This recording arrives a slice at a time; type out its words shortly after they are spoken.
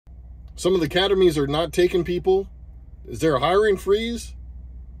Some of the academies are not taking people. Is there a hiring freeze?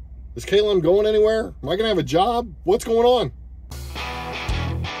 Is KLM going anywhere? Am I going to have a job? What's going on?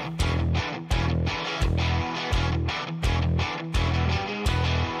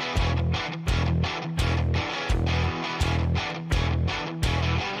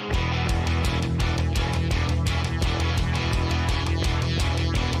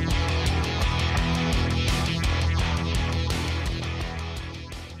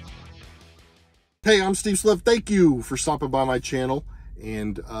 Hey, I'm Steve Sliff. Thank you for stopping by my channel,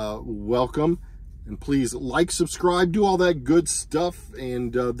 and welcome. And please like, subscribe, do all that good stuff.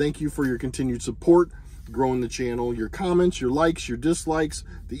 And thank you for your continued support, growing the channel, your comments, your likes, your dislikes,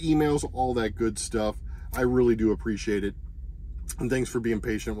 the emails, all that good stuff. I really do appreciate it. And thanks for being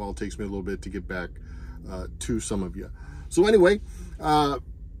patient while it takes me a little bit to get back to some of you. So anyway,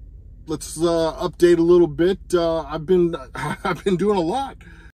 let's update a little bit. I've been doing a lot.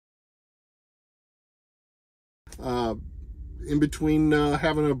 In between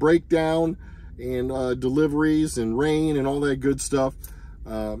having a breakdown and deliveries and rain and all that good stuff,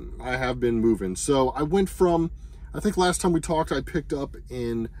 I have been moving. So I went from, I think last time we talked, I picked up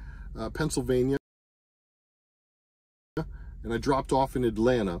in Pennsylvania, and I dropped off in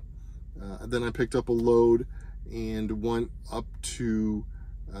Atlanta. Then I picked up a load and went up to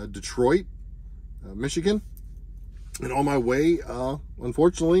Detroit, Michigan. And on my way,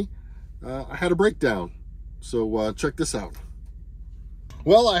 unfortunately, I had a breakdown. So check this out.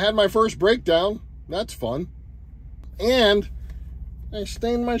 Well, I had my first breakdown. That's fun. And I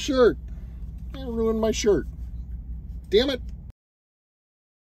stained my shirt. I ruined my shirt. Damn it.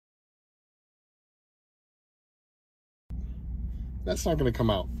 That's not going to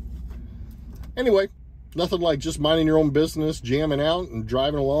come out. Anyway, nothing like just minding your own business, jamming out and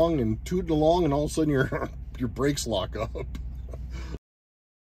driving along and tooting along, and all of a sudden your brakes lock up.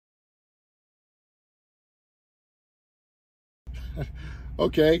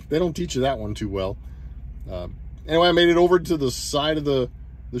 Okay, they don't teach you that one too well. Anyway, I made it over to the side of the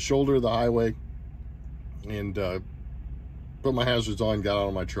shoulder of the highway and put my hazards on, got out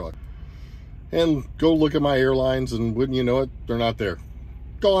of my truck. And go look at my airlines, and wouldn't you know it, they're not there.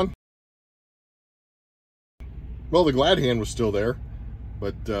 Gone. Well, the glad hand was still there,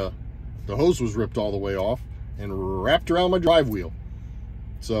 but the hose was ripped all the way off and wrapped around my drive wheel.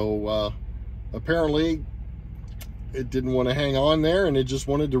 So apparently it didn't want to hang on there, and it just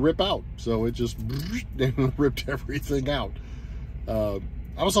wanted to rip out. So it just ripped everything out. I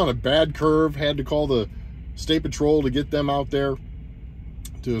was on a bad curve, had to call the state patrol to get them out there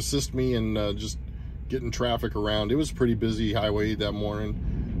to assist me in just getting traffic around. It was a pretty busy highway that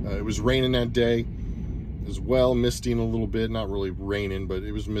morning. It was raining that day as well, misting a little bit, not really raining, but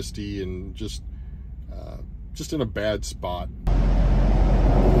it was misty and just in a bad spot.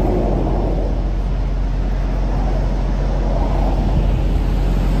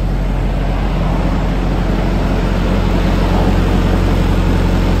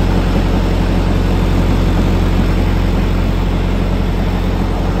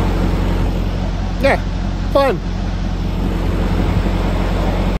 Yeah, fun.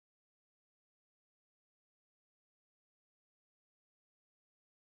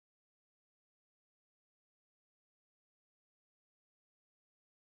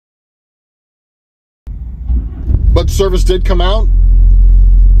 But service did come out,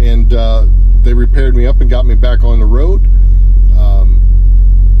 and they repaired me up and got me back on the road.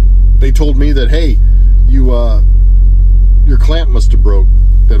 They told me that, hey, your clamp must have broke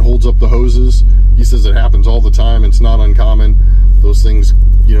that holds up the hoses. He says it happens all the time. It's not uncommon. Those things,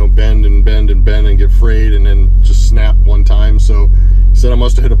 you know, bend and bend and bend and get frayed and then just snap one time. So he said I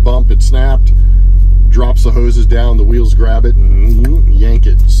must have hit a bump. It snapped, drops the hoses down, the wheels grab it and yank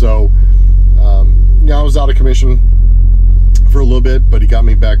it. So yeah, I was out of commission for a little bit, but he got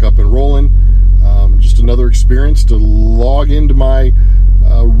me back up and rolling. Just another experience to log into my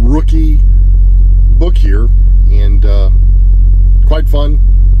rookie book here, and quite fun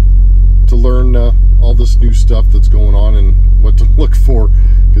to learn all this new stuff that's going on and what to look for,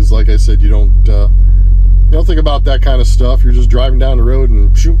 because like I said, you don't think about that kind of stuff. You're just driving down the road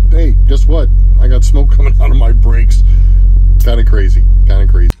and shoot, hey, guess what, I got smoke coming out of my brakes. Kind of crazy.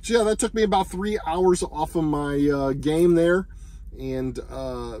 So yeah, that took me about 3 hours off of my game there, and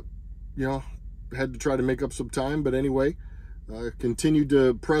you know, had to try to make up some time. But anyway, continued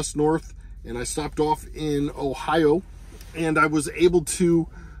to press north, and I stopped off in Ohio, and I was able to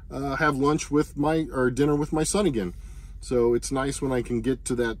have lunch with dinner with my son again. So it's nice when I can get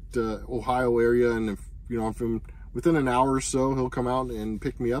to that Ohio area, and if I'm within an hour or so, he'll come out and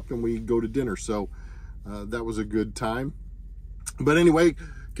pick me up and we go to dinner. So that was a good time. But anyway,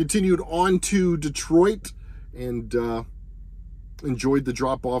 continued on to Detroit and enjoyed the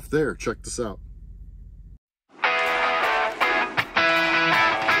drop off there. Check this out.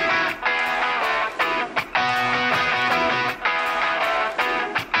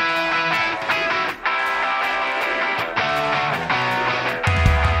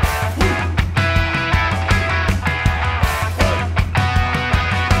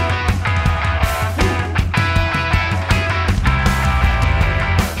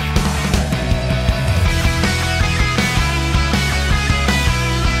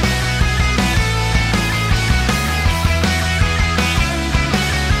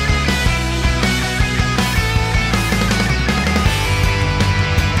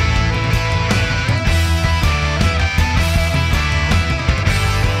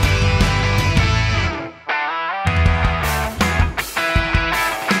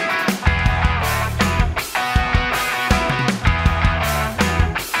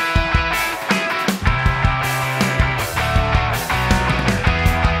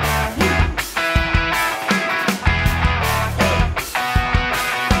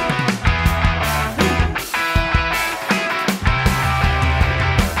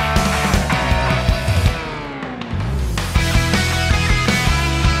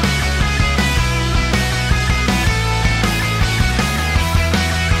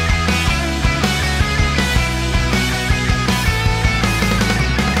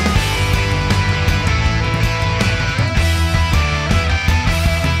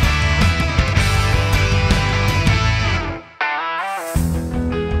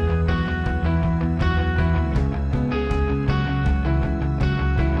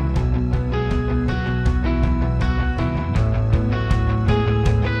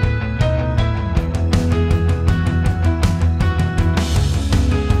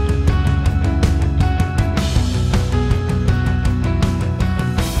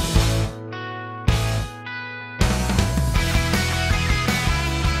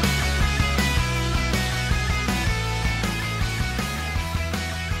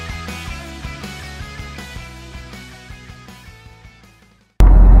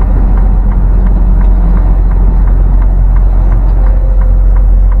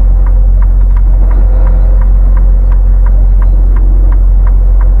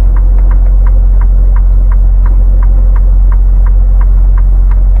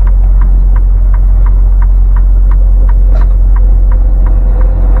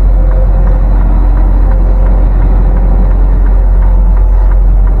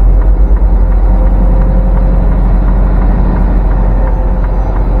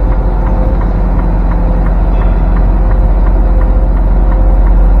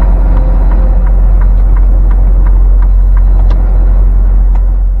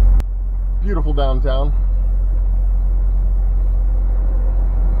 Downtown.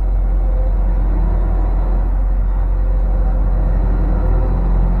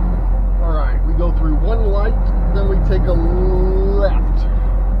 All right, we go through one light, then we take a left.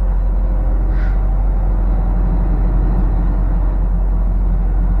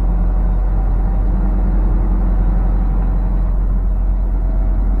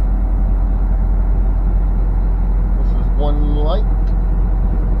 This is one light.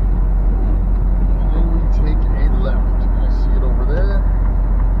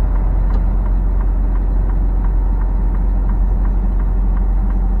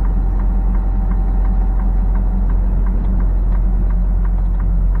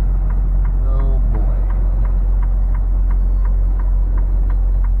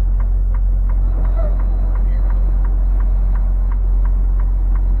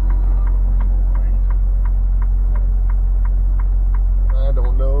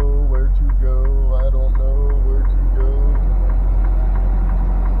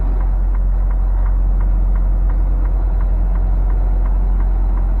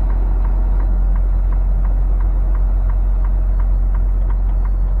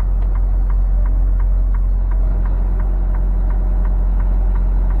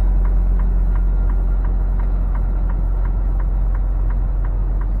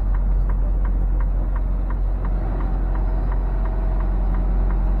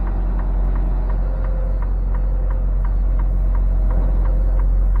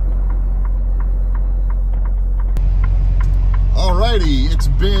 Alrighty, it's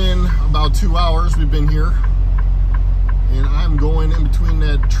been about 2 hours we've been here, and I'm going in between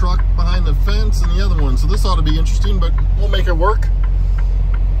that truck behind the fence and the other one, so this ought to be interesting, but we'll make it work.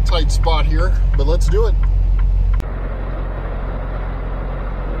 Tight spot here, but let's do it.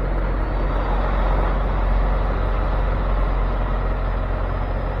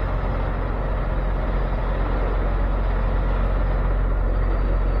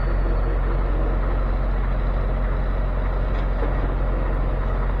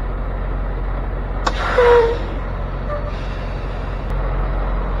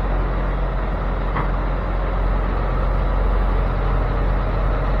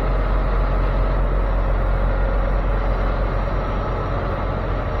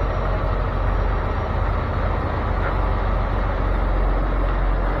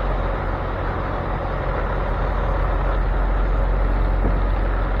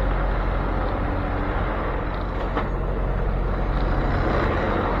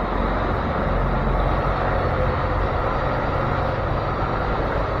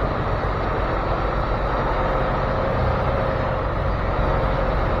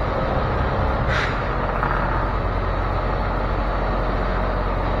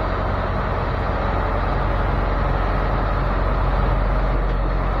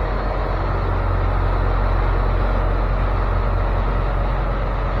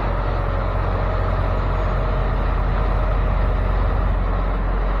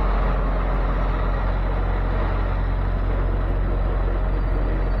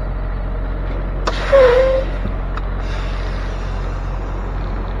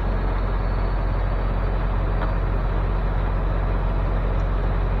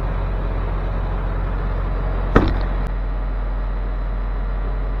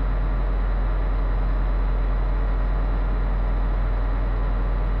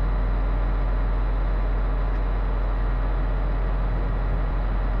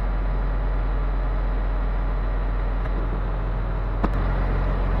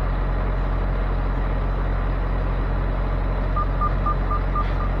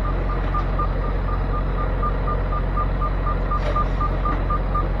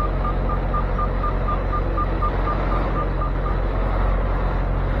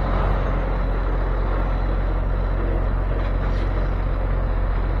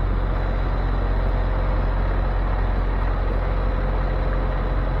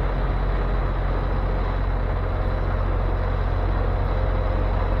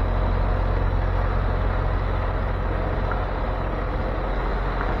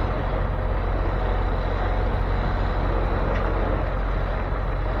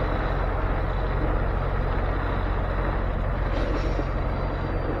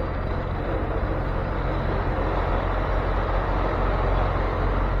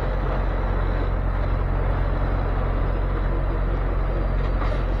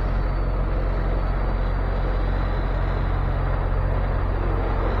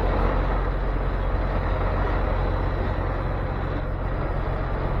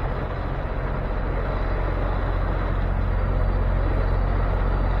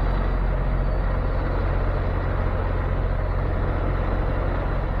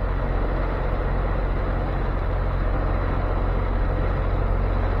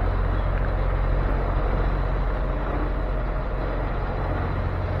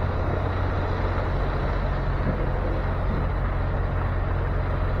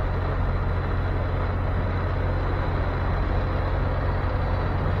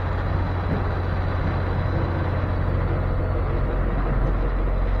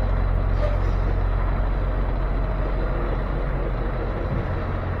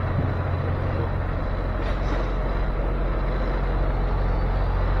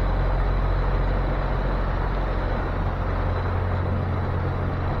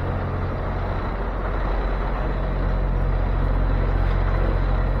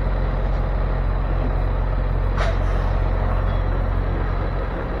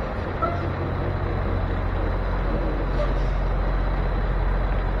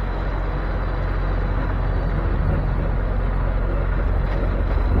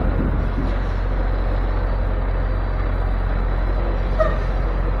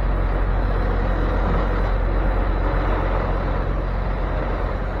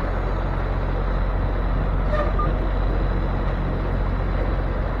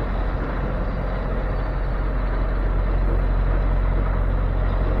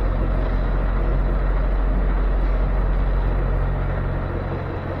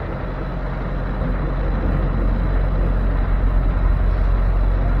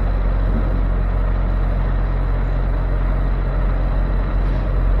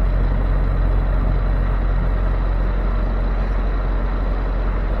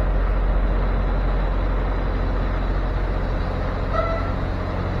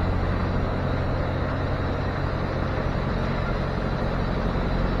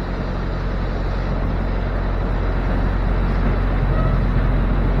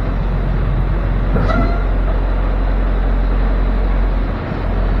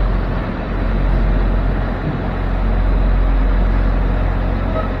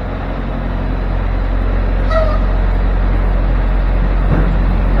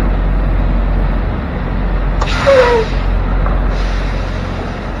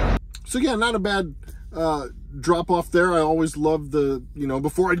 So yeah, not a bad drop off there. I always loved the,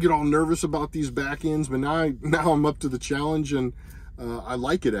 before I'd get all nervous about these back ends, but now I'm up to the challenge, and I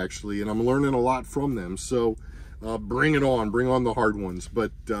like it actually, and I'm learning a lot from them. So bring it on, bring on the hard ones.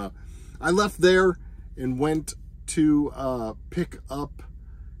 But I left there and went to pick up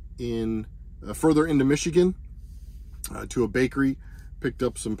in further into Michigan to a bakery, picked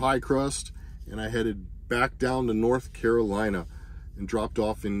up some pie crust, and I headed back down to North Carolina and dropped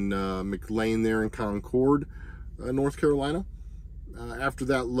off in McLean there in Concord, North Carolina. After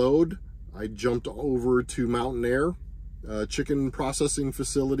that load, I jumped over to Mountain Air, chicken processing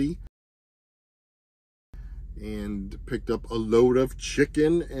facility, and picked up a load of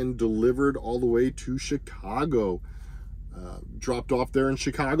chicken and delivered all the way to Chicago. Dropped off there in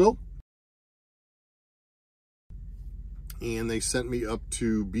Chicago, and they sent me up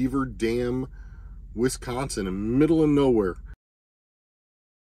to Beaver Dam, Wisconsin, in the middle of nowhere.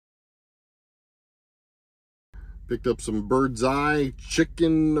 Picked up some bird's eye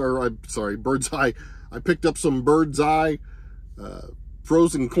chicken, bird's eye. I picked up some bird's eye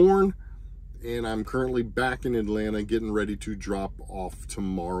frozen corn, and I'm currently back in Atlanta getting ready to drop off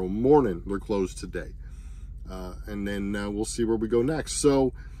tomorrow morning. They're closed today. And then we'll see where we go next.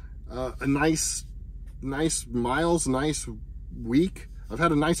 So a nice miles, nice week. I've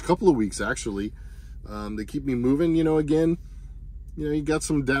had a nice couple of weeks actually. They keep me moving, again, you got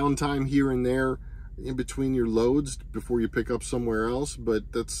some downtime here and there in between your loads before you pick up somewhere else,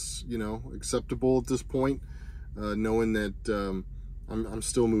 but that's, acceptable at this point, knowing that I'm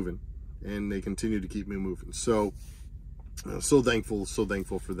still moving, and they continue to keep me moving. So so thankful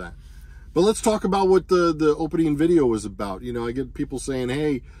for that. But let's talk about what the opening video was about. I get people saying,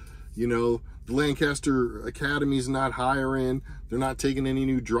 hey, the Lancaster Academy's not hiring. They're not taking any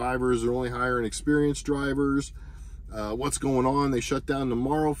new drivers. They're only hiring experienced drivers. What's going on? They shut down the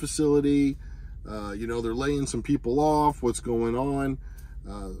Morrow facility. They're laying some people off. What's going on?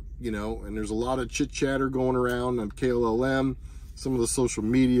 And there's a lot of chit chatter going around on KLLM, some of the social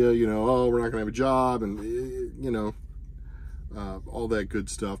media, oh, we're not gonna have a job, and all that good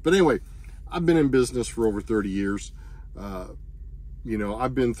stuff. But anyway, I've been in business for over 30 years.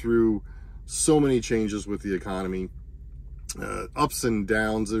 I've been through so many changes with the economy, ups and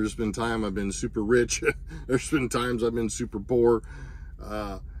downs. There's been times I've been super rich. There's been times I've been super poor,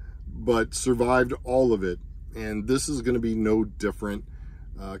 but survived all of it. And this is going to be no different.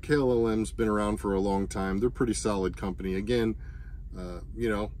 KLLM's been around for a long time. They're a pretty solid company. Again,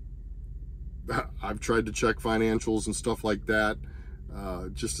 I've tried to check financials and stuff like that,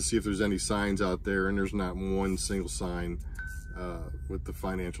 just to see if there's any signs out there, and there's not one single sign with the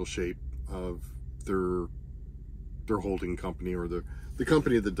financial shape of their holding company, or the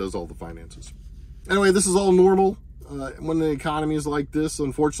company that does all the finances. Anyway, this is all normal when the economy is like this.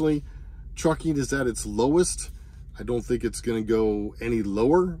 Unfortunately, trucking is at its lowest. I don't think it's going to go any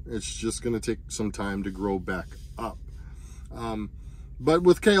lower. It's just going to take some time to grow back up. But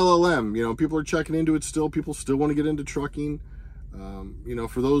with KLLM, people are checking into it still. People still want to get into trucking.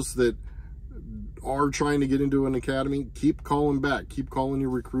 For those that are trying to get into an academy, keep calling back. Keep calling your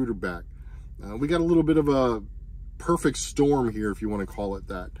recruiter back. We got a little bit of a perfect storm here, if you want to call it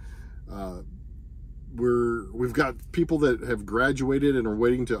that. We've got people that have graduated and are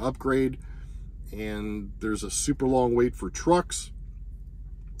waiting to upgrade, and there's a super long wait for trucks.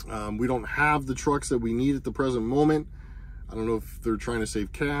 We don't have the trucks that we need at the present moment. I don't know if they're trying to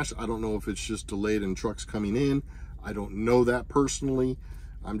save cash. I don't know if it's just delayed in trucks coming in. I don't know that personally.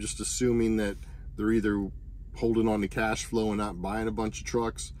 I'm just assuming that they're either holding on to cash flow and not buying a bunch of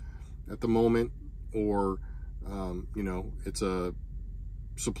trucks at the moment, or it's a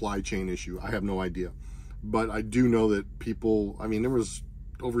supply chain issue. I have no idea. But I do know that people, there was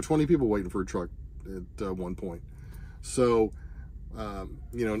over 20 people waiting for a truck at one point. So,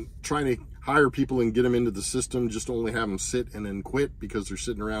 trying to hire people and get them into the system, just to only have them sit and then quit because they're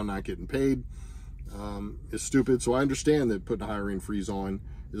sitting around not getting paid, is stupid. So I understand that putting a hiring freeze on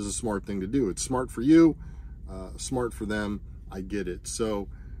is a smart thing to do. It's smart for you, smart for them. I get it. So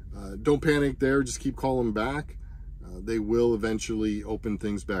don't panic there. Just keep calling back. They will eventually open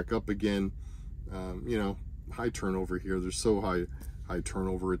things back up again. High turnover here. There's so high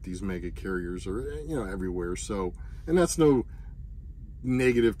turnover at these mega carriers, or everywhere. So, and that's no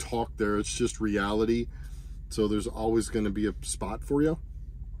negative talk there. It's just reality. So there's always going to be a spot for you.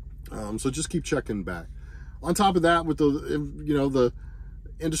 So just keep checking back. On top of that, with the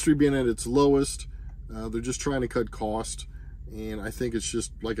industry being at its lowest, they're just trying to cut cost. And I think it's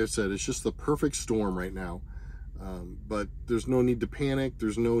just, like I said, it's just the perfect storm right now. But there's no need to panic.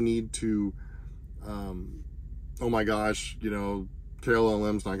 There's no need to, oh my gosh,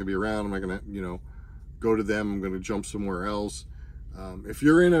 KLLM's not going to be around. I'm not going to, you know, go to them. I'm going to jump somewhere else. If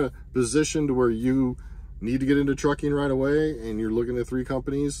you're in a position to where you need to get into trucking right away and you're looking at 3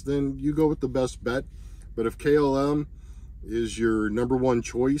 companies, then you go with the best bet. But if KLM is your #1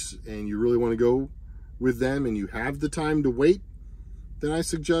 choice and you really want to go with them and you have the time to wait, then I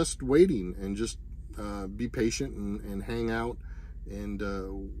suggest waiting and just be patient and hang out and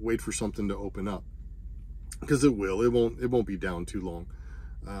wait for something to open up, because it will. It won't be down too long.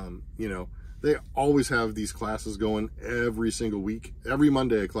 You know, they always have these classes going every single week. Every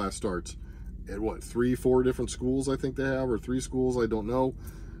Monday a class starts at what, 3-4 different schools I think they have, or 3 schools, I don't know.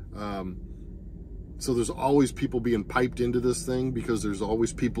 So there's always people being piped into this thing because there's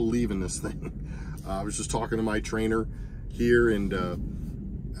always people leaving this thing. I was just talking to my trainer here, and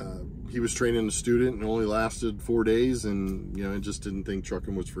he was training a student and it only lasted 4 days, and you know, I just didn't think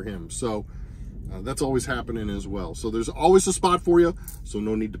trucking was for him. So that's always happening as well. So there's always a spot for you. So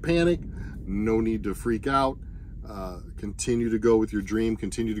no need to panic, no need to freak out. Continue to go with your dream,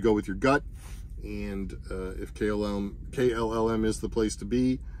 continue to go with your gut. And if KLLM is the place to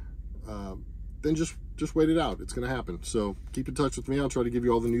be, then just wait it out. It's going to happen. So keep in touch with me. I'll try to give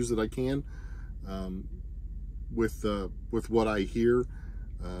you all the news that I can with what I hear.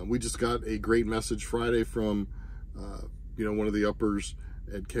 We just got a great message Friday from you know, one of the uppers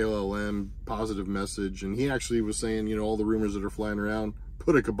at KLLM, positive message, and he actually was saying, you know, all the rumors that are flying around,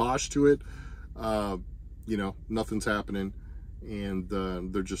 put a kibosh to it. You know, nothing's happening, and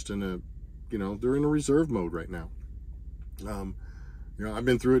they're just in a, you know, they're in a reserve mode right now. You know, I've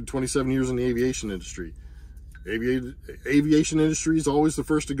been through it 27 years in the aviation industry. Aviation industry is always the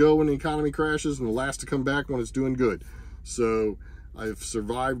first to go when the economy crashes and the last to come back when it's doing good. So I've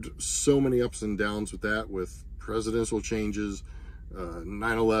survived so many ups and downs with that, with presidential changes,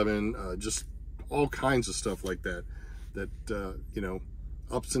 9/11, just all kinds of stuff like that, you know,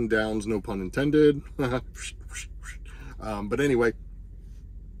 ups and downs, no pun intended. But anyway,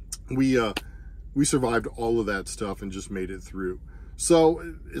 we survived all of that stuff and just made it through.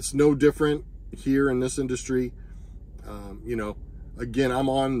 So it's no different here in this industry. You know, again, I'm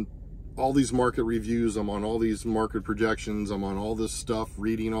on all these market reviews, I'm on all these market projections, I'm on all this stuff,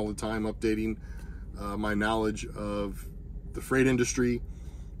 reading all the time, updating my knowledge of the freight industry.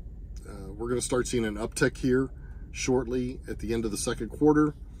 We're going to start seeing an uptick here shortly at the end of the second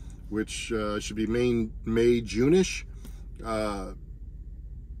quarter, which should be May, June-ish.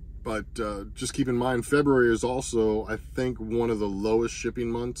 But just keep in mind, February is also, I think, one of the lowest shipping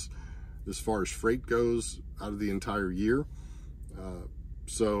months as far as freight goes out of the entire year.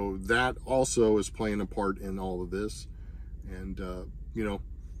 So that also is playing a part in all of this. And, you know,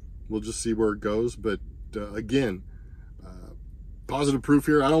 we'll just see where it goes. But again, positive proof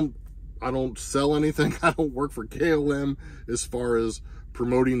here. I don't sell anything. I don't work for KLM as far as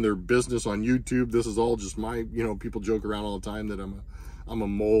promoting their business on YouTube. This is all just my, you know, people joke around all the time that I'm a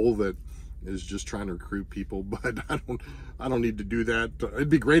mole that is just trying to recruit people, but I don't need to do that. It'd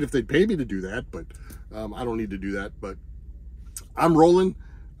be great if they'd pay me to do that, but I don't need to do that. But I'm rolling.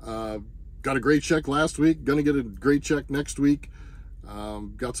 Got a great check last week. Gonna get a great check next week.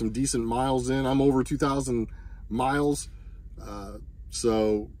 Got some decent miles in. I'm over 2,000 miles.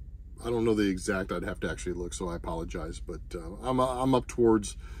 So I don't know the exact. I'd have to actually look, so I apologize. But I'm up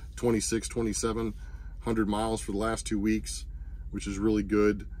towards 2,700 miles for the last 2 weeks, which is really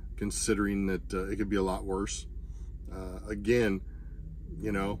good considering that it could be a lot worse. Again,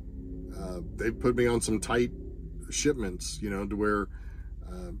 you know, they put me on some tight shipments, you know, to where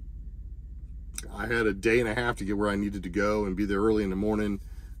I had a day and a half to get where I needed to go and be there early in the morning,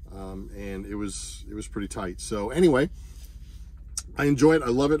 and it was pretty tight. So anyway, I enjoy it. I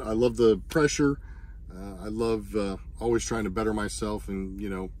love it. I love the pressure. I love always trying to better myself and, you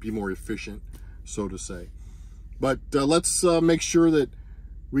know, be more efficient, so to say. But let's make sure that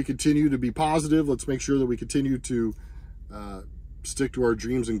we continue to be positive. Let's make sure that we continue to stick to our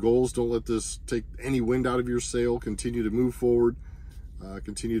dreams and goals. Don't let this take any wind out of your sail. Continue to move forward.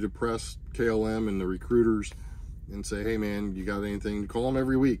 Continue to press KLM and the recruiters and say, hey man, you got anything? Call them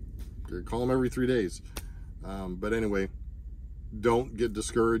every week. Call them every 3 days. But anyway, don't get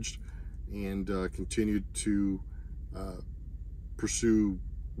discouraged, and continue to pursue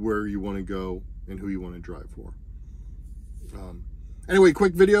where you want to go and who you want to drive for. Anyway,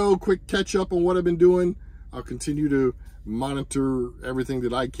 quick video, quick catch up on what I've been doing. I'll continue to monitor everything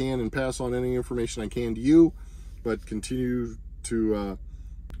that I can and pass on any information I can to you, but continue to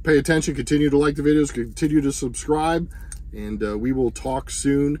pay attention, continue to like the videos, continue to subscribe, and we will talk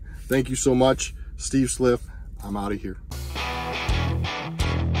soon. Thank you so much. Steve Sliff, I'm out of here.